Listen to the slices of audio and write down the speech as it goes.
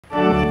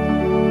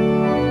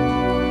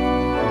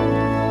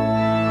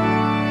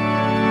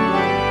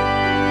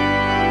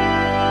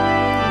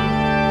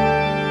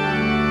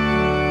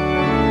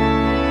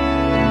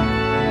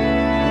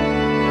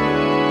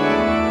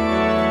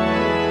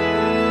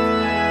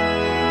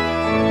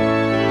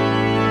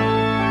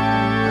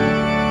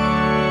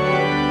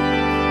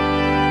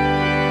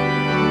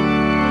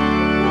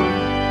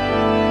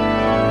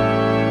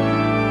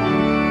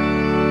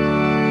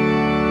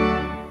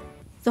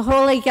The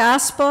Holy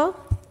Gospel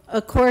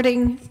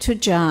according to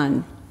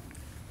John.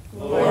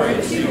 Glory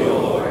to you, O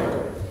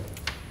Lord.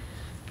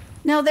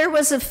 Now there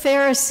was a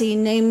Pharisee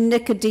named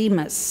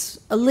Nicodemus,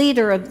 a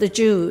leader of the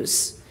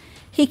Jews.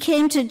 He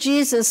came to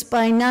Jesus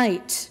by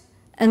night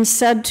and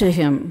said to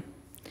him,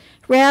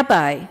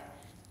 "Rabbi,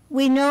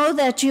 we know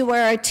that you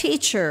are a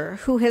teacher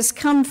who has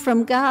come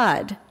from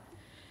God,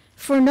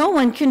 for no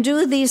one can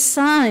do these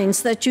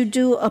signs that you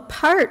do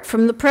apart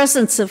from the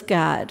presence of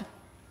God."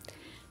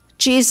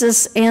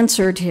 Jesus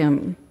answered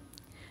him,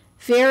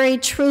 "Very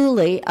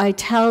truly, I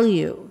tell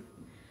you,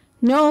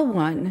 no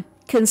one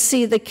can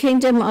see the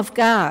kingdom of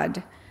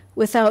God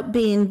without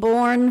being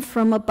born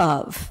from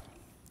above."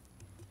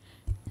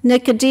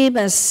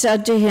 Nicodemus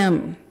said to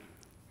him,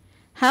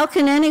 "How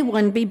can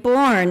anyone be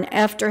born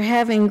after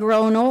having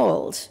grown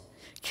old?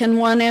 Can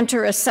one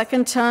enter a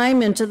second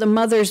time into the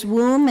mother's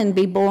womb and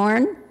be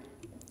born?"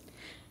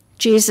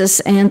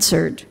 Jesus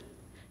answered,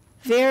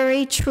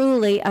 "Very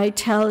truly, I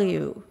tell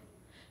you,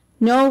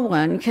 no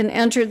one can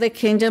enter the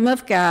kingdom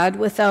of God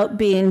without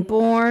being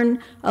born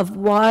of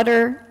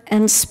water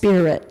and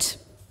spirit.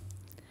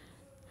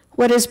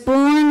 What is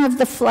born of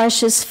the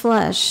flesh is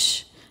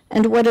flesh,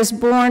 and what is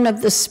born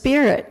of the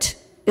Spirit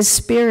is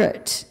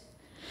spirit.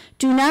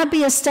 Do not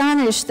be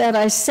astonished that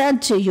I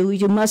said to you,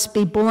 you must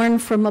be born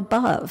from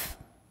above.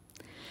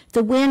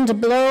 The wind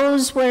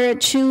blows where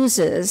it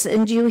chooses,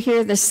 and you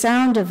hear the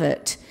sound of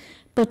it,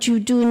 but you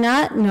do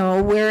not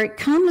know where it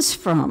comes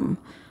from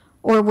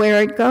or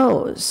where it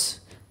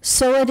goes.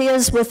 So it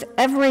is with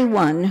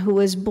everyone who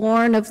is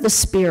born of the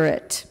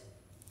Spirit."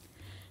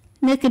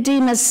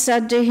 Nicodemus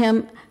said to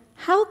him,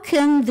 "How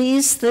can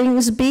these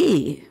things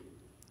be?"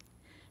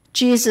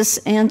 Jesus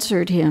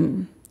answered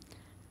him,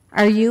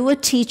 "Are you a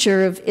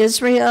teacher of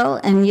Israel,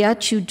 and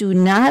yet you do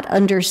not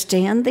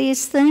understand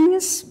these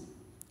things?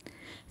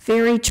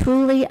 Very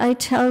truly, I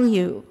tell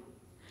you,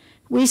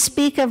 we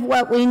speak of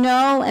what we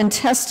know and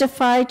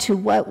testify to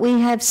what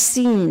we have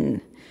seen.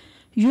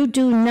 You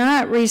do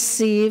not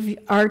receive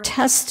our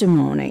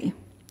testimony.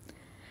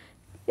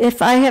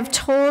 If I have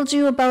told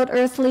you about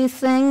earthly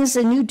things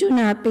and you do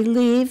not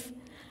believe,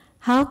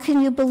 how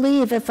can you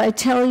believe if I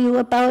tell you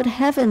about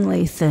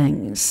heavenly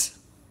things?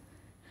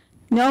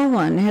 No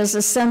one has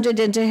ascended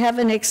into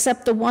heaven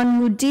except the one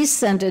who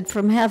descended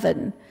from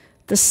heaven,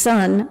 the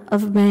Son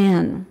of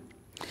Man.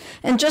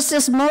 And just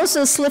as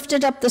Moses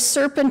lifted up the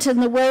serpent in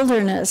the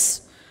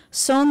wilderness,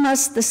 so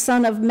must the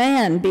Son of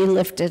Man be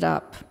lifted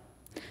up,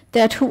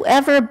 that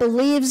whoever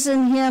believes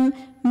in him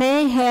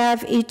may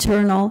have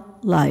eternal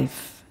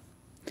life.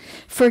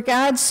 For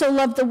God so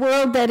loved the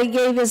world that he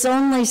gave his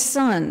only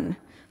Son,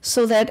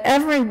 so that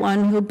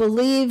everyone who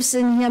believes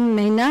in him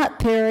may not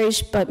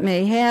perish but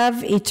may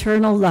have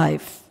eternal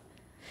life.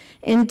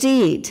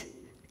 Indeed,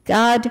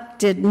 God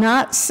did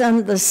not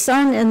send the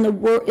Son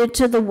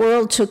into the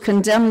world to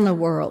condemn the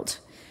world,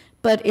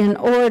 but in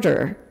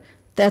order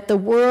that the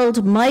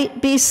world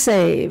might be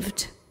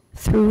saved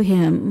through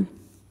him."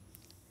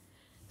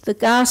 The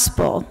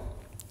Gospel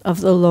of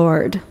the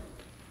Lord.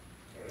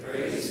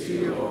 Praise to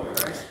you,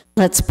 Lord.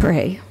 Let's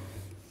pray.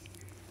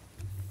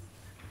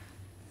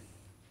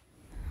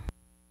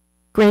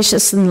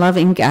 Gracious and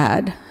loving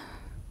God,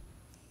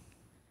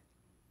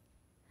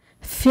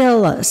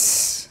 fill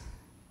us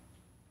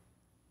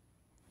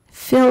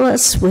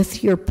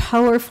with your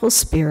powerful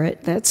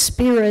Spirit, that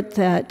Spirit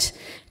that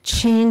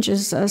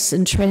changes us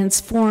and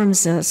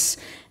transforms us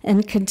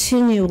and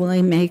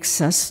continually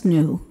makes us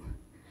new.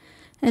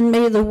 And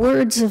may the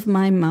words of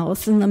my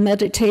mouth and the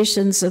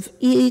meditations of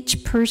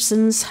each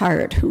person's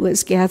heart who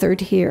is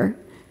gathered here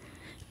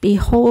be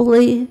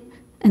holy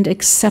and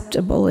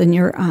acceptable in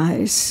your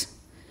eyes,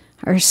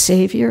 our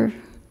Savior,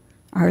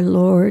 our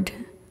Lord,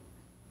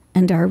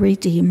 and our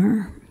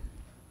Redeemer.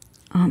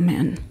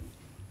 Amen.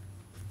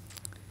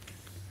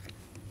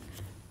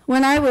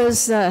 When I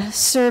was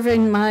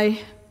serving my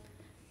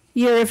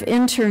year of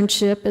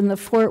internship in the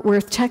Fort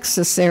Worth,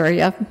 Texas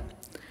area,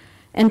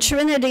 and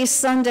Trinity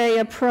Sunday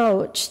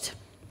approached,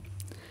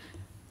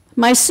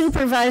 my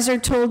supervisor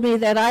told me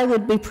that I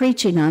would be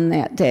preaching on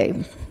that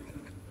day.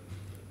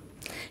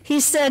 He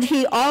said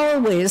he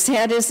always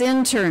had his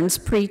interns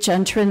preach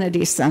on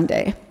Trinity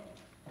Sunday.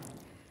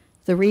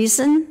 The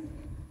reason?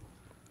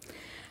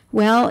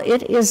 Well,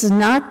 it is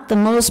not the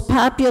most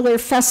popular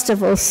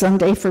festival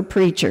Sunday for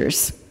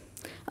preachers,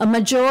 a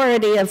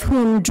majority of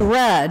whom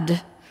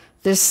dread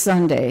this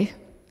Sunday,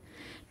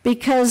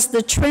 because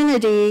the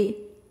Trinity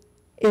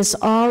is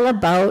all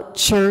about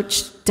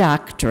church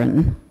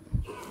doctrine.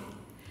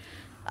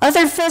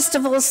 Other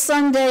festival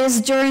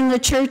Sundays during the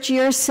church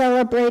year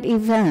celebrate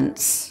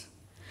events.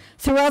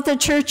 Throughout the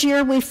church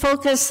year, we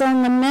focus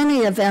on the many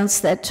events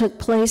that took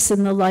place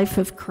in the life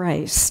of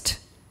Christ.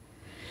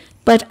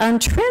 But on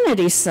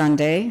Trinity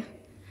Sunday,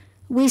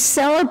 we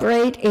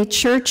celebrate a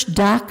church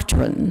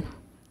doctrine,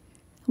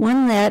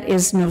 one that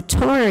is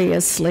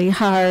notoriously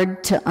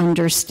hard to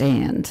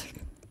understand.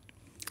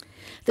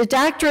 The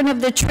doctrine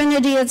of the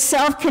Trinity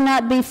itself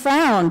cannot be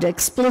found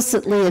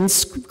explicitly in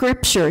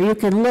Scripture. You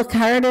can look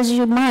hard as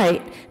you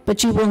might,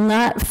 but you will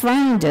not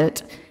find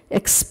it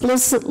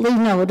explicitly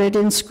noted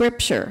in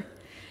Scripture.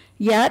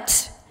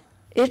 Yet,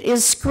 it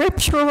is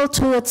scriptural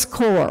to its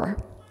core.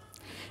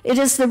 It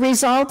is the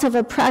result of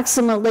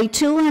approximately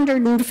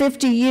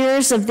 250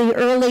 years of the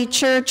early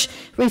church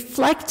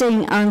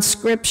reflecting on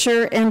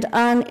Scripture and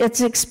on its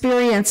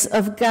experience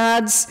of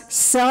God's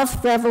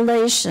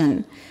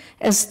self-revelation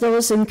as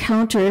those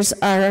encounters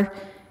are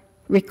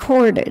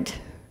recorded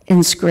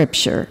in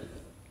Scripture.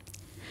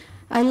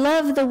 I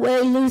love the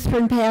way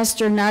Lutheran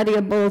pastor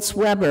Nadia Bolz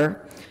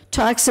Weber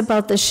talks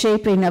about the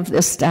shaping of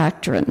this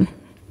doctrine.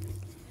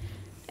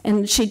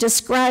 And she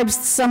describes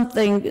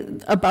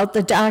something about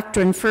the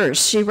doctrine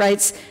first. She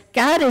writes,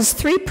 God is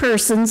three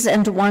persons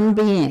and one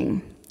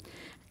being.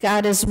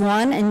 God is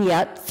one and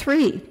yet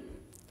three.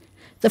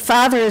 The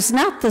Father is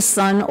not the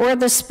Son or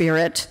the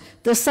Spirit.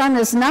 The Son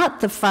is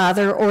not the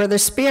Father or the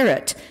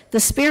Spirit.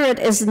 The Spirit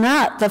is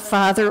not the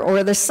Father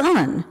or the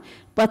Son.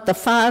 But the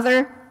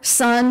Father,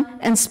 Son,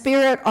 and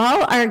Spirit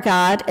all are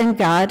God, and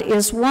God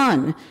is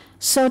one.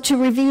 So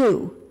to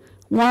review,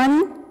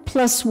 1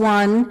 plus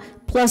 1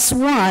 plus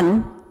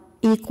 1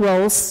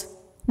 equals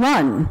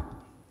 1.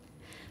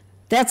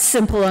 That's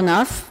simple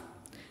enough.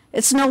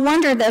 It's no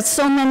wonder that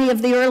so many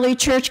of the early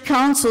church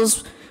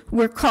councils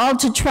were called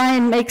to try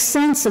and make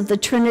sense of the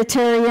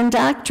Trinitarian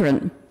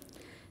doctrine.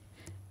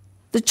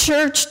 The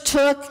church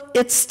took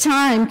its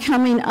time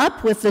coming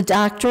up with the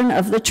doctrine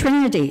of the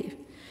Trinity.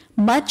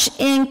 Much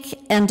ink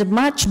and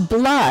much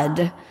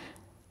blood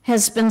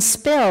has been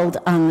spilled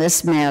on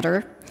this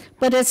matter,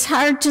 but it's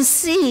hard to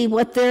see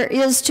what there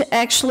is to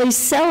actually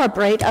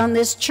celebrate on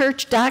this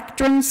Church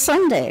Doctrine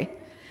Sunday.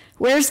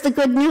 Where's the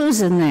good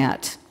news in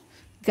that?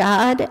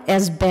 God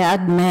as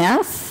bad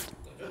math?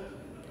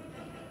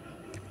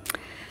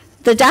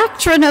 The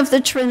doctrine of the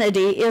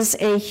Trinity is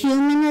a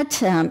human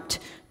attempt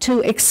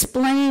to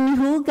explain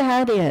who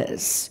God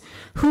is,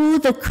 who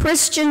the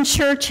Christian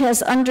church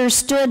has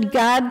understood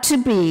God to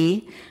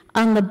be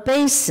on the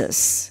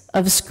basis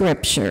of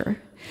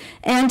Scripture.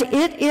 And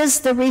it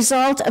is the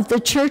result of the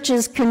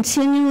church's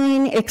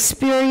continuing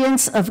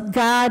experience of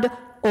God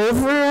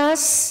over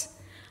us,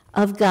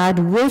 of God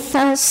with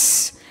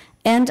us,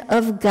 and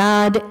of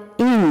God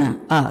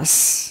in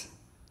us.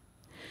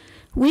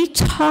 We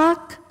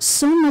talk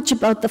so much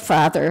about the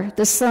Father,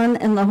 the Son,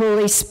 and the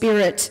Holy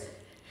Spirit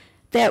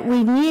that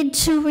we need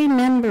to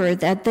remember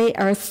that they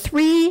are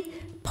three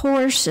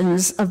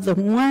portions of the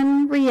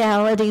one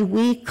reality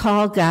we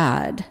call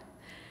God.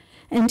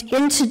 And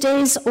in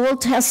today's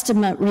Old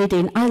Testament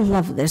reading, I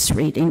love this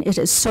reading, it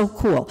is so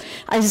cool.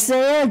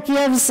 Isaiah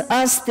gives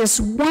us this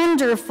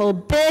wonderful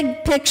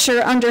big picture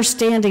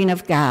understanding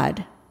of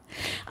God.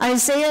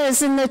 Isaiah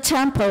is in the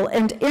temple,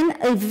 and in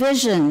a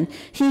vision,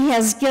 he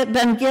has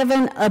been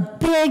given a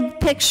big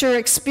picture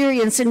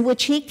experience in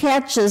which he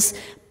catches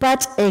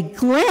but a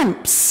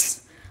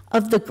glimpse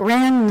of the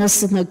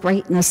grandness and the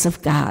greatness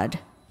of God.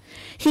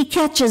 He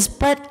catches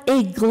but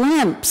a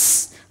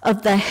glimpse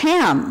of the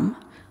hem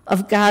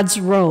of God's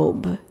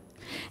robe.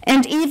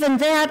 And even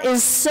that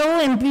is so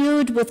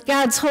imbued with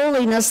God's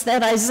holiness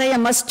that Isaiah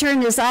must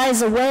turn his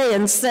eyes away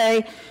and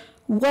say,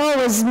 "Woe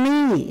is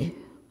me."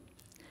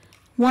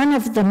 One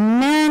of the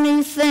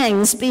many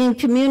things being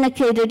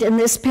communicated in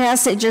this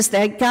passage is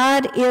that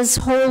God is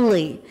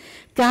holy.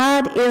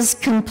 God is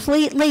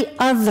completely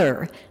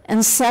other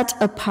and set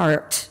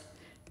apart.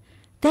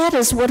 That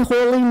is what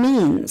holy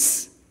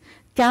means.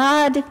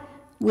 God,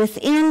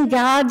 within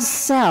God's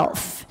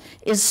self,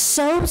 is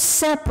so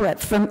separate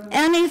from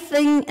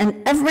anything and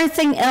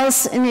everything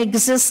else in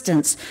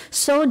existence,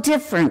 so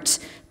different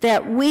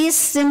that we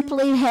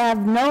simply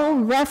have no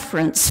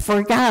reference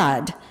for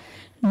God.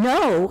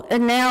 No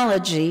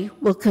analogy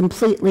will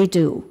completely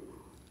do.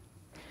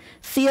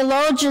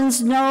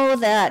 Theologians know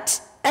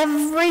that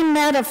every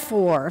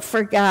metaphor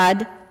for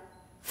God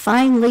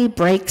finally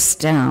breaks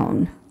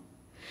down.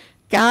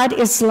 God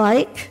is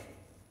like,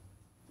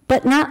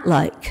 but not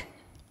like.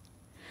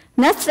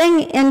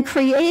 Nothing in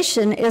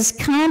creation is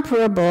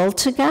comparable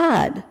to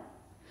God.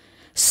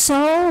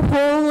 So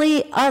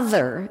wholly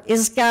other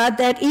is God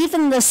that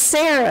even the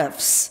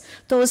seraphs,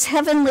 those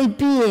heavenly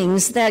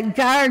beings that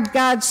guard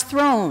God's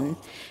throne,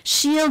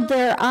 shield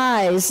their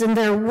eyes and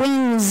their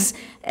wings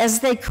as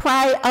they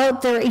cry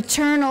out their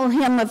eternal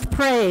hymn of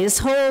praise,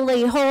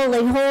 "Holy,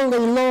 holy, holy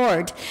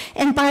Lord."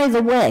 And by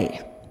the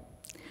way,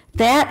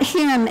 that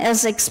hymn,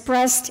 as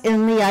expressed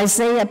in the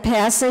Isaiah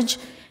passage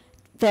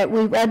that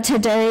we read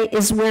today,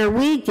 is where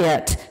we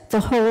get the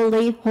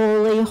 "Holy,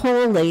 holy,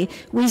 holy"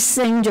 we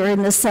sing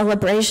during the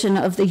celebration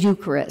of the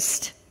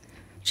Eucharist.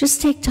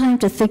 Just take time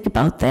to think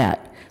about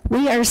that.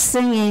 We are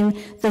singing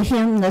the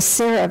hymn the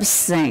seraphs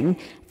sing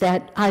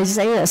that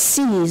Isaiah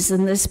sees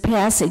in this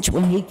passage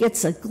when he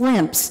gets a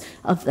glimpse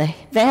of the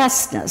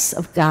vastness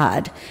of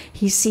God.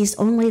 He sees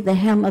only the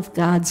hem of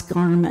God's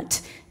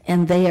garment,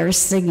 and they are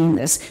singing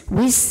this.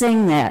 We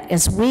sing that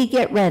as we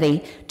get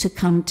ready to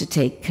come to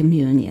take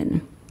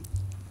communion.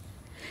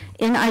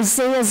 In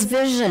Isaiah's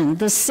vision,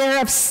 the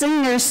seraphs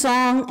sing their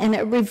song, and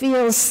it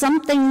reveals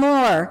something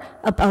more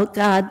about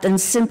God than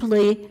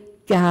simply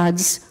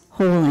God's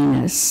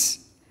holiness.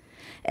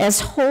 as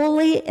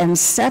holy and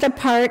set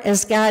apart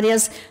as God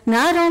is,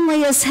 not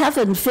only is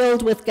heaven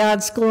filled with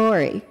God's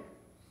glory,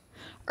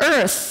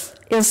 earth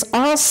is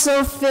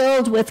also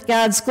filled with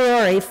God's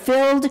glory,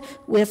 filled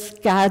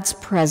with God's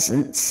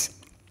presence.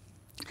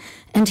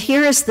 And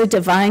here is the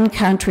divine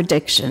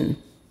contradiction.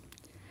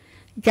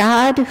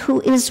 God,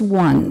 who is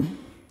one,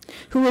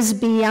 who is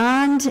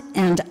beyond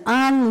and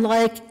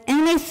unlike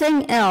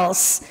anything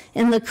else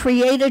in the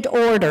created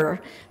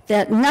order,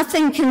 that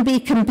nothing can be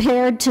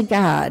compared to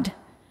God,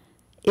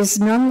 is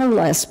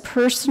nonetheless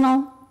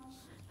personal,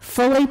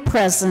 fully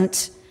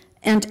present,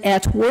 and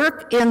at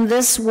work in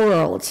this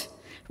world,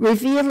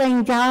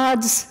 revealing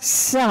God's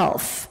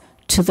self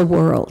to the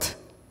world.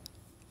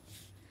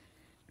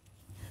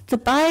 The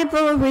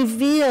Bible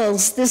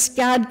reveals this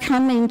God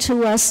coming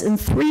to us in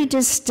three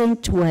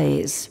distinct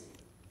ways,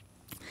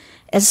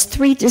 as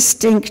three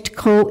distinct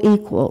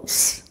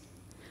co-equals: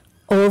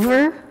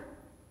 over,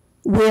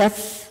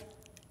 with,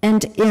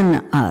 and in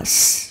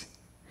us.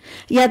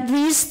 Yet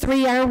these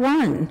three are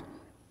one.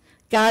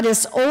 God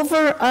is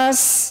over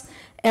us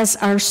as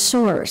our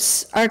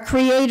source, our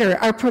creator,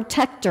 our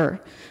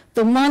protector,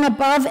 the one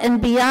above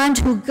and beyond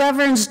who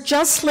governs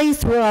justly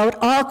throughout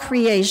all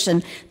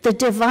creation, the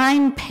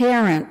divine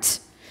parent,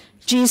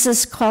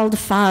 Jesus called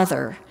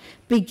Father,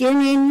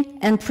 beginning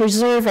and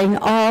preserving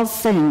all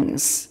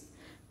things.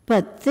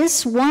 But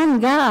this one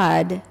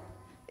God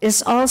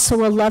is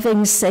also a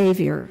loving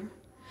Savior,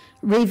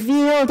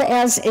 revealed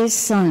as a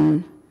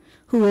Son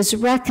who is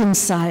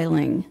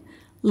reconciling,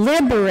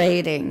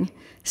 liberating,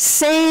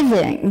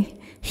 saving,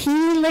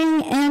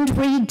 healing, and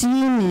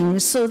redeeming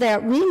so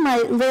that we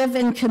might live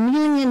in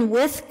communion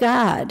with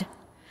God.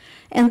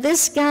 And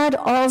this God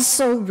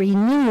also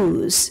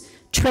renews,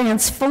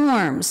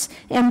 transforms,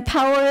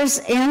 empowers,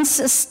 and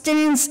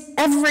sustains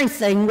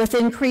everything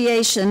within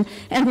creation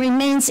and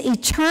remains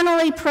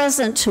eternally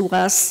present to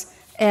us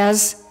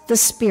as the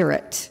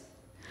Spirit.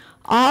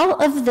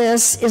 All of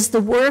this is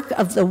the work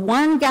of the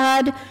one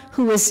God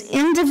who is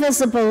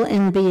indivisible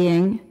in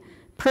being,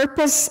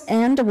 purpose,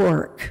 and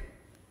work.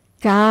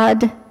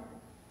 God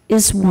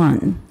is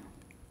one.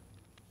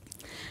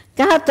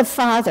 God the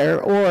Father,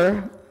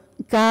 or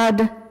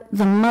God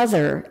the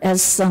Mother,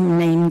 as some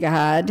name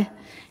God,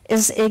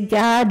 is a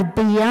God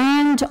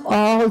beyond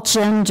all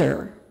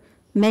gender,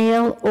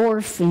 male or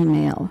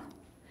female.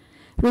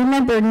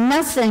 Remember,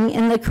 nothing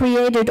in the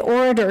created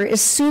order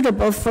is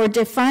suitable for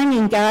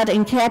defining God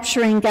and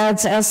capturing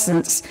God's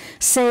essence,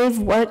 save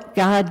what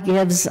God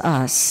gives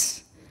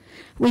us.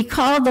 We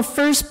call the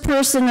first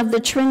person of the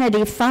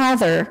Trinity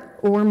Father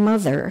or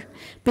Mother,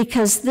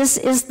 because this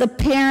is the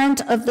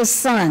parent of the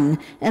Son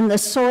and the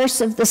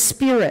source of the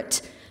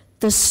Spirit,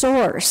 the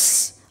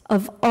source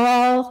of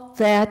all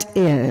that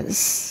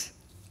is.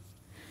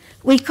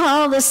 We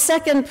call the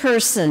second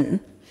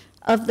person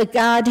of the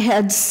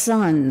Godhead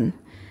Son,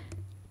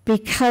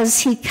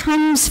 because he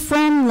comes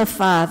from the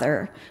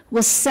Father,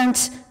 was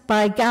sent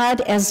by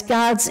God as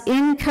God's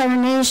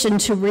incarnation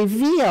to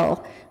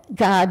reveal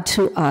God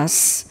to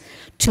us,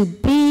 to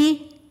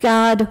be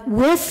God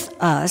with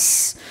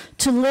us,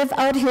 to live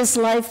out his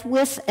life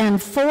with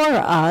and for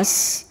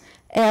us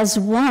as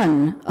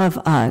one of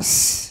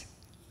us.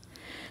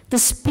 The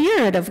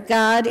Spirit of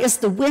God is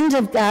the wind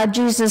of God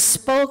Jesus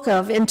spoke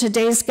of in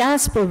today's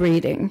gospel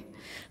reading.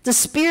 The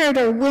Spirit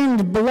or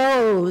wind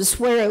blows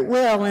where it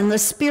will, and the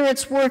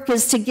Spirit's work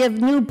is to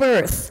give new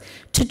birth,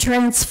 to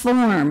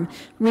transform,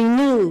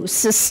 renew,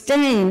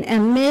 sustain,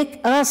 and make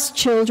us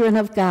children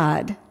of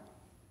God.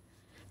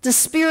 The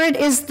Spirit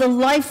is the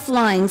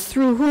lifeline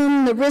through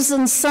whom the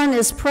risen Son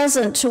is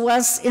present to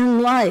us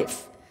in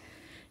life.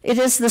 It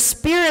is the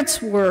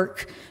Spirit's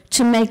work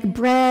to make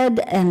bread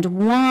and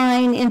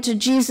wine into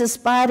Jesus'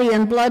 body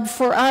and blood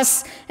for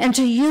us, and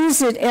to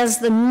use it as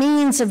the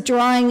means of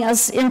drawing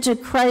us into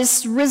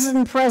Christ's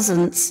risen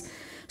presence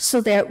so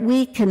that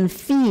we can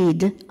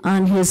feed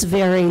on his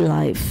very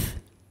life.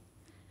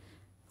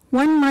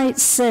 One might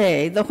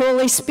say the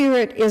Holy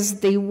Spirit is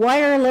the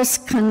wireless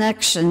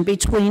connection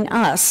between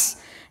us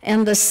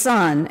and the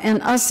Son, and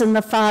us and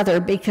the Father,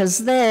 because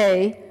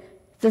they,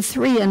 the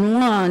three in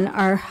one,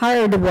 are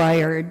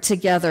hardwired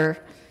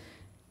together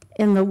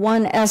in the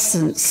one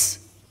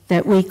essence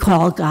that we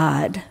call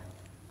God.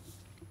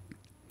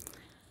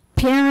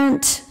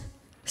 Parent,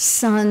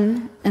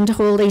 Son, and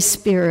Holy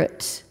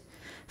Spirit,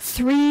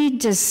 three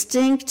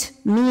distinct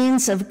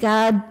means of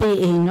God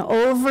being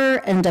over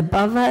and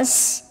above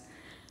us,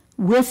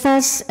 with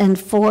us and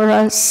for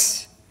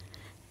us,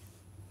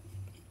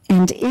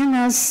 and in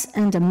us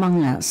and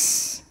among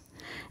us,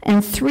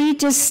 and three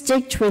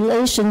distinct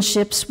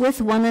relationships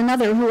with one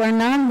another who are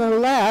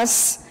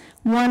nonetheless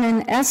one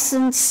in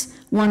essence,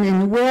 one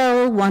in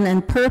will, one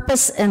in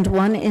purpose, and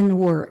one in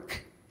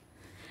work.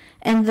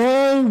 And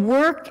they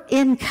work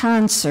in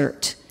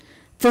concert,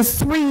 the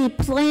three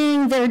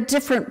playing their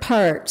different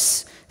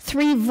parts,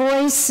 three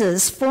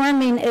voices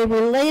forming a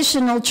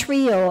relational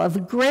trio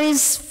of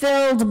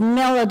grace-filled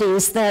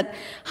melodies that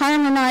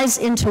harmonize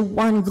into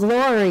one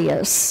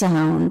glorious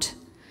sound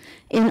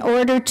in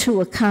order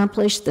to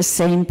accomplish the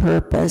same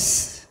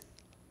purpose.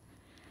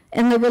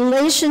 And the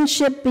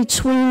relationship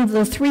between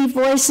the three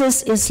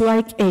voices is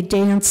like a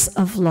dance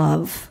of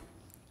love.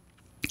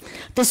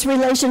 This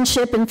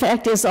relationship, in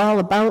fact, is all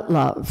about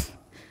love,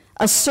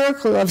 a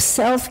circle of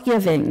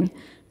self-giving,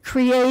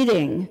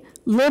 creating,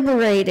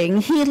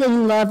 liberating,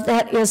 healing love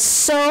that is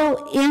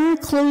so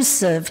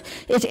inclusive,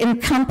 it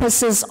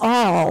encompasses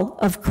all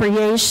of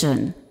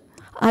creation.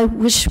 I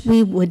wish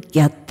we would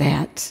get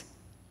that.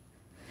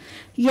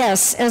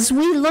 Yes, as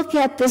we look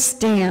at this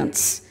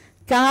dance,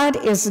 God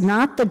is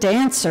not the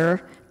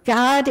dancer,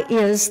 God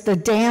is the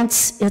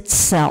dance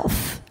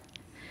itself,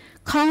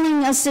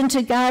 calling us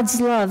into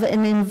God's love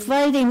and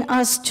inviting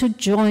us to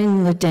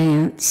join the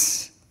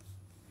dance.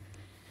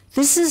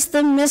 This is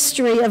the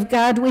mystery of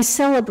God we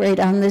celebrate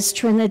on this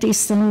Trinity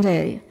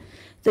Sunday,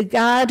 the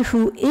God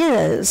who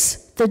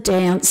is the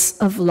dance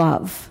of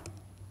love.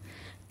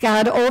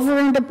 God over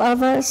and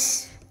above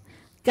us,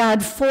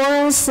 God for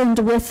us and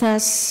with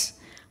us,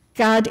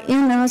 God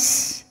in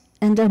us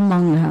and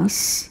among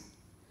us.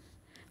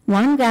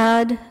 One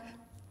God,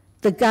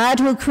 the God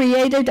who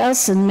created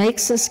us and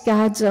makes us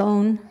God's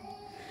own,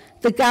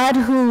 the God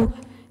who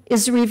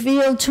is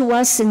revealed to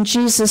us in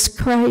Jesus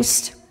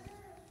Christ,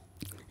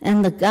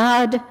 and the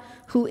God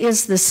who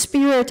is the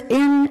Spirit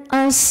in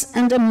us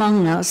and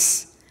among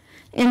us,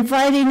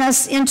 inviting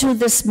us into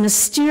this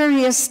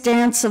mysterious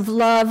dance of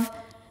love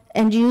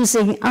and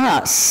using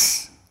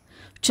us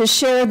to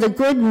share the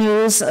good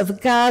news of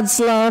God's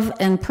love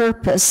and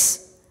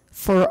purpose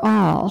for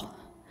all,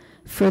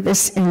 for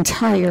this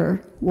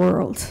entire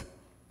world.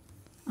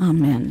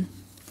 Amen.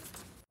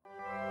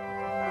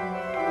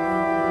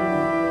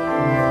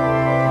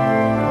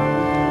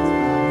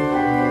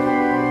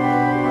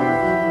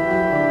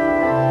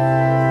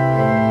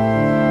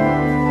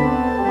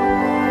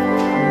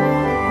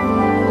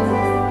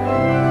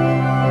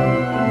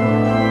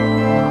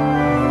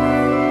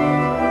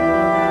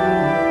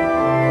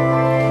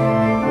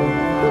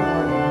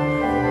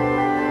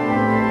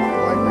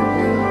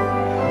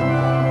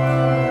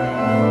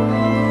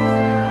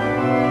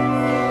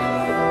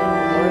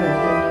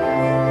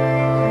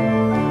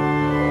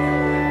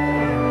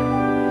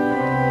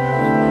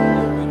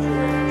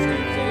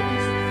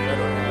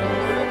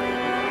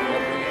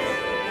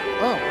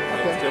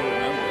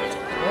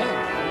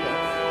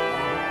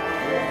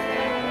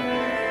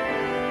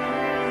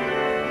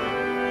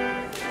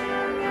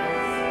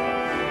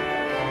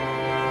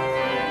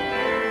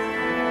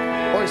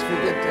 Always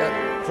forget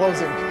that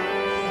closing.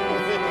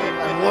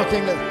 I'm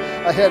looking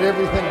at, I had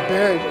everything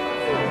buried.